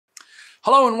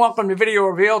Hello and welcome to Video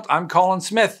Revealed. I'm Colin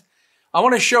Smith. I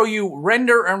want to show you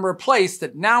render and replace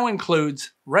that now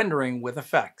includes rendering with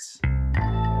effects.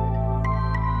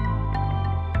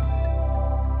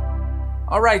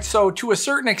 All right, so to a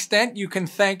certain extent, you can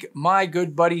thank my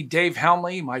good buddy Dave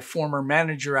Helmly, my former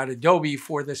manager at Adobe,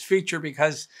 for this feature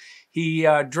because he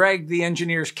dragged the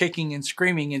engineers kicking and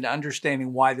screaming into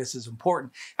understanding why this is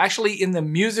important. Actually, in the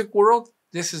music world,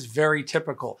 this is very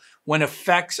typical. When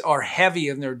effects are heavy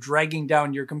and they're dragging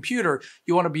down your computer,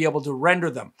 you want to be able to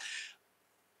render them.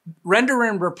 Render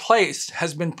and replace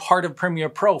has been part of Premiere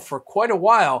Pro for quite a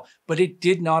while, but it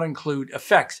did not include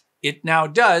effects. It now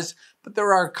does, but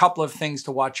there are a couple of things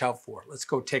to watch out for. Let's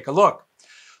go take a look.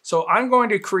 So I'm going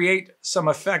to create some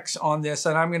effects on this,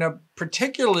 and I'm going to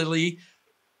particularly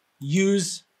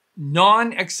use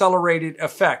non-accelerated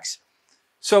effects.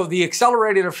 So the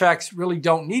accelerated effects really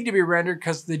don't need to be rendered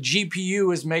because the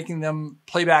GPU is making them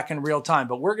playback in real time.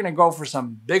 But we're going to go for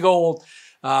some big old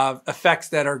effects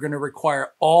that are going to require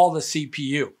all the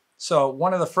CPU. So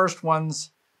one of the first ones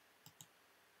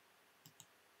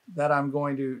that I'm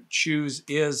going to choose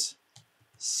is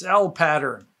cell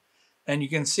pattern. And you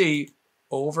can see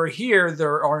over here,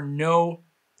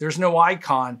 there's no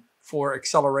icon for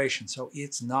acceleration. So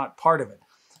it's not part of it.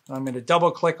 I'm going to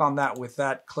double click on that with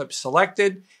that clip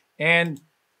selected and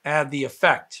add the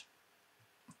effect.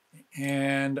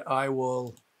 And I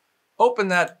will open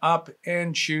that up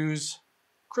and choose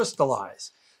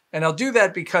crystallize. And I'll do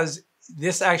that because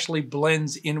this actually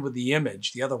blends in with the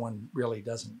image. The other one really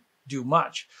doesn't do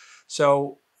much.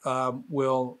 So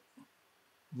we'll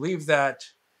leave that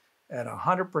at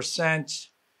 100%,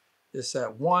 this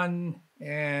at 1,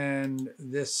 and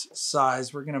this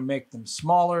size, we're going to make them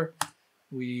smaller.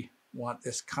 We want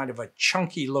this kind of a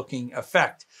chunky looking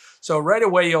effect. So right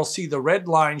away, you'll see the red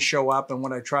line show up. And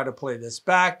when I try to play this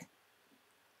back,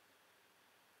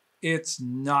 it's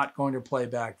not going to play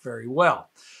back very well.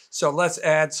 So let's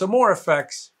add some more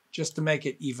effects just to make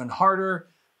it even harder.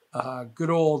 Good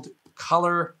old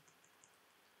color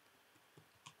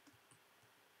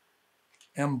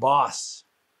emboss.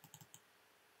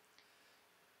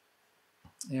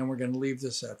 And we're going to leave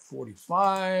this at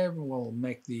 45. We'll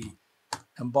make the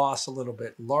emboss a little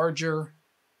bit larger.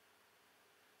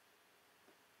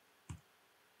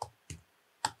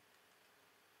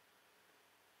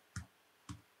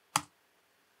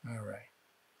 All right.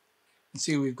 And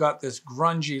see, we've got this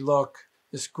grungy look,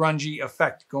 this grungy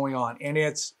effect going on, and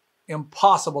it's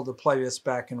impossible to play this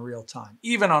back in real time,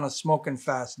 even on a smoking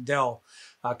fast Dell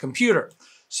computer.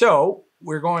 So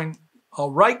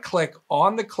I'll right click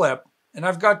on the clip, and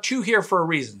I've got two here for a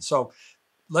reason. So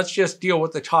let's just deal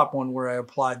with the top one where I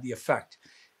applied the effect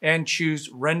and choose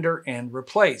render and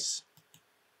replace.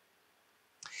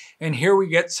 And here we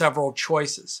get several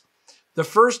choices. The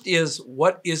first is,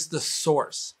 what is the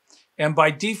source? And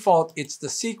by default, it's the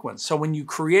sequence. So when you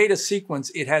create a sequence,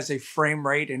 it has a frame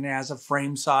rate and it has a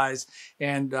frame size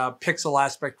and pixel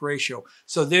aspect ratio.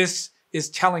 So this is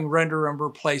telling render and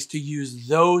replace to use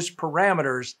those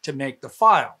parameters to make the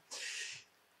file.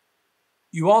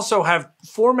 You also have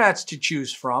formats to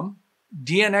choose from: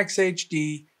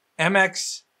 DNxHD,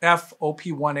 MXF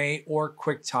OP1A, or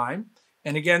QuickTime.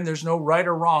 And again, there's no right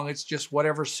or wrong. It's just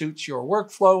whatever suits your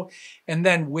workflow. And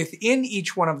then within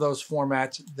each one of those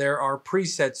formats, there are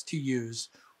presets to use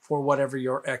for whatever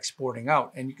you're exporting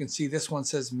out. And you can see this one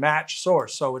says match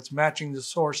source. So it's matching the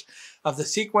source of the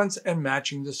sequence and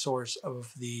matching the source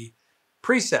of the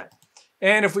preset.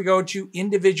 And if we go to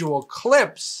individual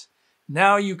clips,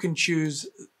 now you can choose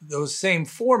those same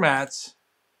formats,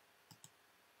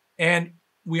 and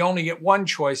we only get one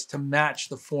choice to match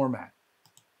the format.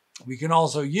 We can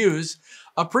also use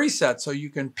a preset, so you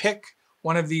can pick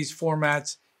one of these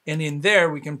formats, and in there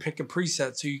we can pick a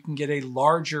preset so you can get a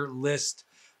larger list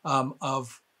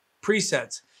of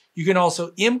presets. You can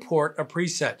also import a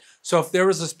preset. So if there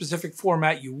was a specific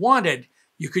format you wanted,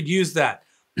 you could use that.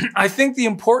 I think the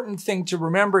important thing to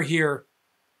remember here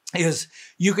is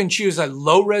you can choose a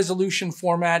low resolution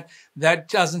format that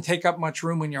doesn't take up much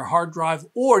room in your hard drive,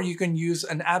 or you can use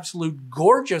an absolute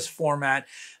gorgeous format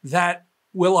that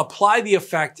will apply the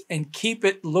effect and keep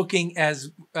it looking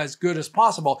as good as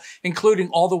possible, including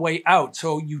all the way out.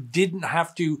 So you didn't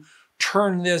have to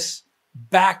turn this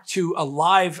back to a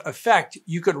live effect.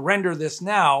 You could render this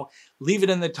now, leave it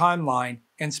in the timeline,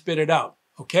 and spit it out,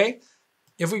 okay?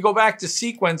 If we go back to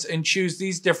sequence and choose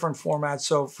these different formats,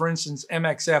 so for instance,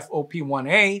 MXF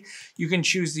OP1A, you can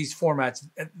choose these formats.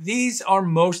 These are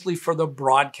mostly for the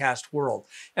broadcast world.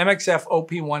 MXF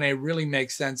OP1A really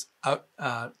makes sense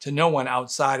to no one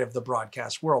outside of the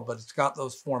broadcast world, but it's got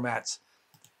those formats.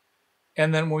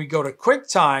 And then when we go to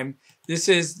QuickTime, This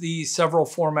is the several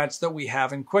formats that we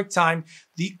have in QuickTime.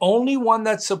 The only one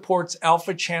that supports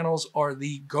alpha channels are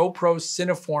the GoPro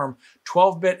Cineform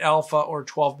 12-bit alpha or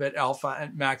 12-bit alpha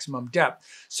at maximum depth.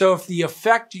 So if the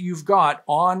effect you've got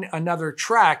on another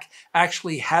track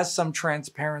actually has some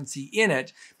transparency in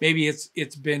it, maybe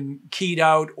it's been keyed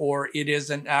out or it is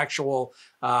an actual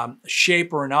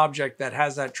shape or an object that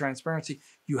has that transparency,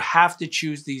 you have to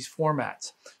choose these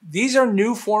formats. These are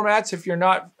new formats. If you're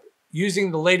not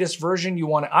using the latest version, you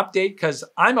want to update, because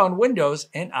I'm on Windows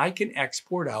and I can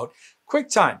export out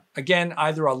QuickTime. Again,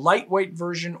 either a lightweight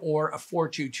version or a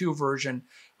 422 version,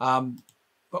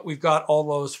 but we've got all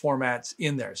those formats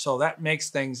in there. So that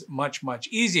makes things much, much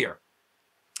easier.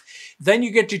 Then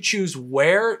you get to choose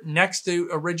where next to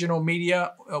original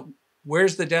media,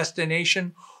 where's the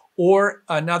destination or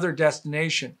another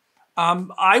destination.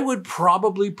 I would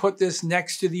probably put this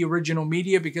next to the original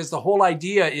media, because the whole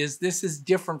idea is this is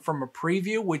different from a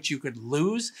preview, which you could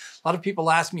lose. A lot of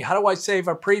people ask me, how do I save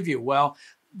a preview? Well,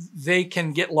 they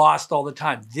can get lost all the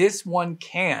time. This one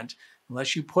can't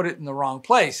unless you put it in the wrong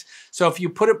place. So if you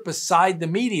put it beside the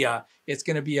media, it's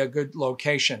going to be a good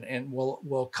location, and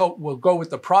we'll go with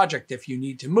the project if you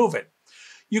need to move it.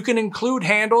 You can include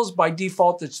handles. By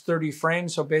default, it's 30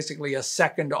 frames, so basically a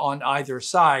second on either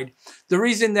side. The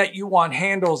reason that you want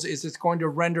handles is it's going to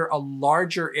render a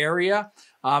larger area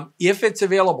if it's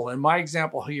available. In my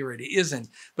example here, it isn't.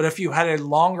 But if you had a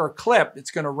longer clip,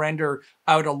 it's going to render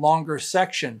out a longer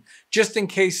section. Just in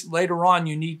case later on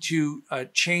you need to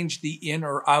change the in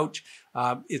or out,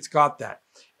 it's got that.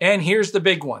 And here's the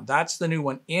big one. That's the new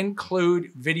one.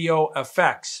 Include video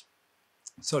effects.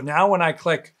 So now when I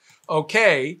click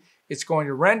OK, it's going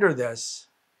to render this,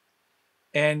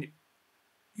 and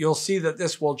you'll see that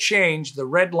this will change. The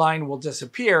red line will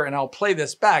disappear, and I'll play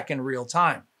this back in real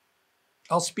time.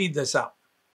 I'll speed this up.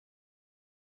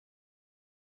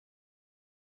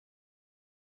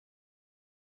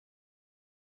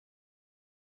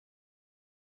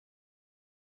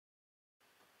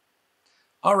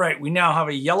 All right, we now have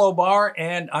a yellow bar,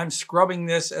 and I'm scrubbing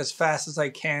this as fast as I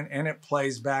can, and it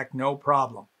plays back no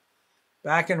problem.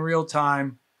 Back in real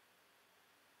time,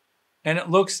 and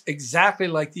it looks exactly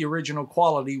like the original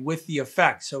quality with the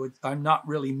effect, so I'm not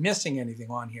really missing anything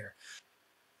on here.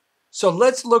 So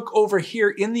let's look over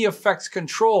here in the effects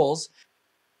controls,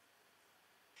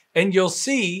 and you'll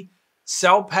see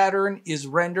cell pattern is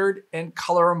rendered and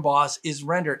color emboss is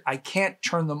rendered. I can't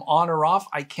turn them on or off.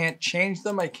 I can't change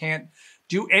them. I can't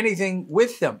do anything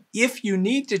with them. If you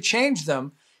need to change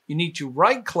them, you need to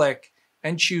right-click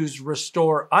and choose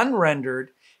Restore Unrendered,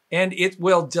 and it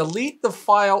will delete the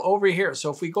file over here.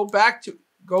 So if we go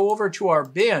over to our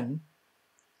bin,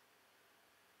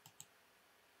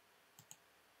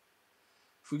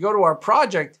 if we go to our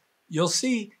project, you'll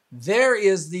see there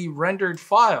is the rendered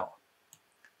file.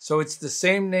 So it's the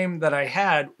same name that I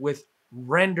had with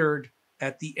rendered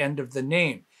at the end of the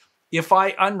name. If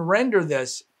I unrender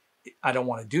this, I don't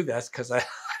want to do this because I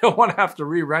don't want to have to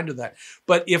re-render that.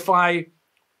 But if I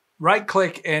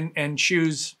right-click and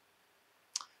choose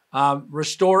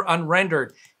Restore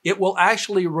Unrendered, it will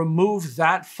actually remove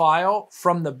that file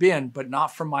from the bin, but not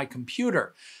from my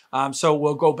computer. So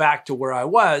we'll go back to where I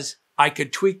was. I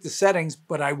could tweak the settings,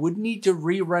 but I would need to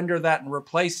re-render that and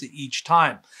replace it each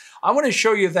time. I want to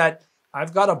show you that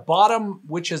I've got a bottom,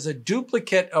 which is a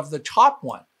duplicate of the top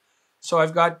one. So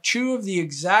I've got two of the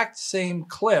exact same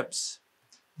clips.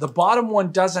 The bottom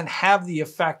one doesn't have the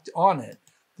effect on it.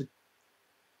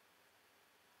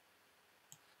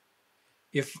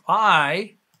 If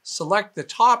I select the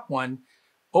top one,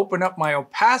 open up my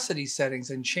opacity settings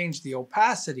and change the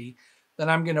opacity, then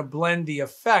I'm going to blend the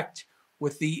effect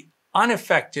with the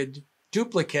unaffected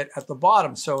duplicate at the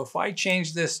bottom. So if I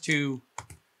change this to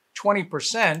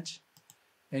 20%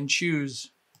 and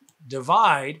choose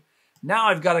divide, now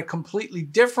I've got a completely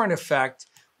different effect,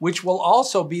 which will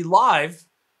also be live.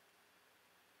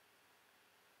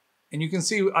 And you can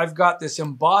see I've got this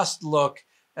embossed look.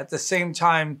 At the same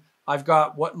time, I've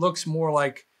got what looks more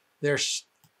like the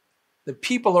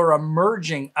people are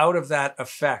emerging out of that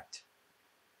effect.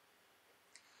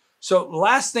 So the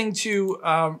last thing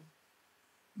to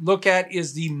look at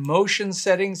is the motion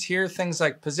settings here, things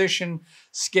like position,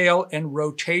 scale, and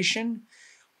rotation.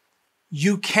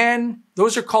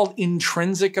 Those are called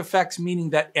intrinsic effects, meaning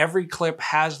that every clip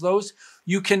has those.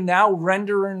 You can now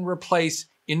render and replace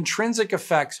intrinsic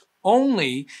effects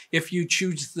only if you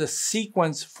choose the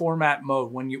sequence format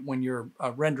mode when you're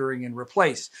rendering and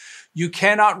replace. You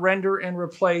cannot render and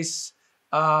replace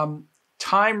time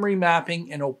remapping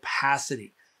and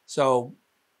opacity. So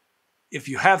if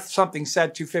you have something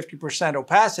set to 50%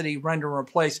 opacity, render and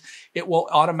replace, it will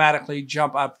automatically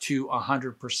jump up to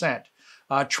 100%.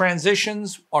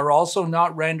 Transitions are also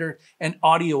not rendered, and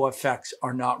audio effects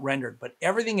are not rendered, but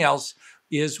everything else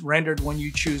is rendered when you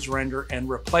choose render and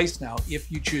replace now, if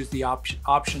you choose the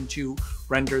option to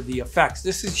render the effects.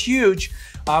 This is huge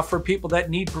for people that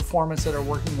need performance, that are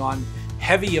working on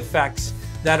heavy effects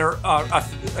that are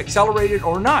accelerated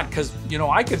or not, because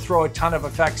I could throw a ton of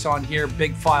effects on here,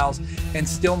 big files, and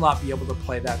still not be able to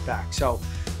play that back. So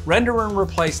render and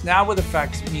replace now with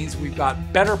effects means we've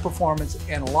got better performance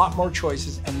and a lot more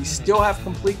choices, and we still have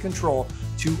complete control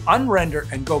to unrender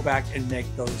and go back and make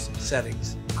those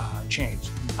settings change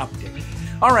and update.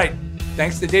 All right,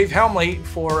 thanks to Dave Helmly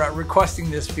for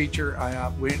requesting this feature.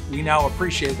 We now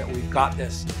appreciate that we've got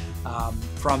this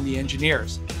from the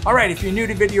engineers. All right, if you're new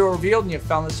to Video Revealed and you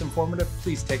found this informative,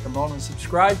 please take a moment and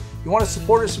subscribe. If you want to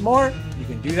support us more, you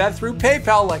can do that through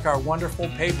PayPal, like our wonderful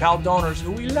PayPal donors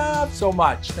who we love so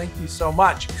much. Thank you so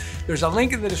much. There's a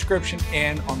link in the description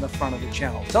and on the front of the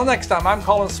channel. Until next time, I'm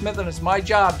Colin Smith, and it's my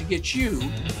job to get you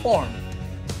informed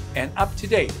and up to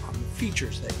date on the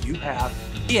features that you have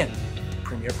in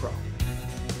Premiere Pro.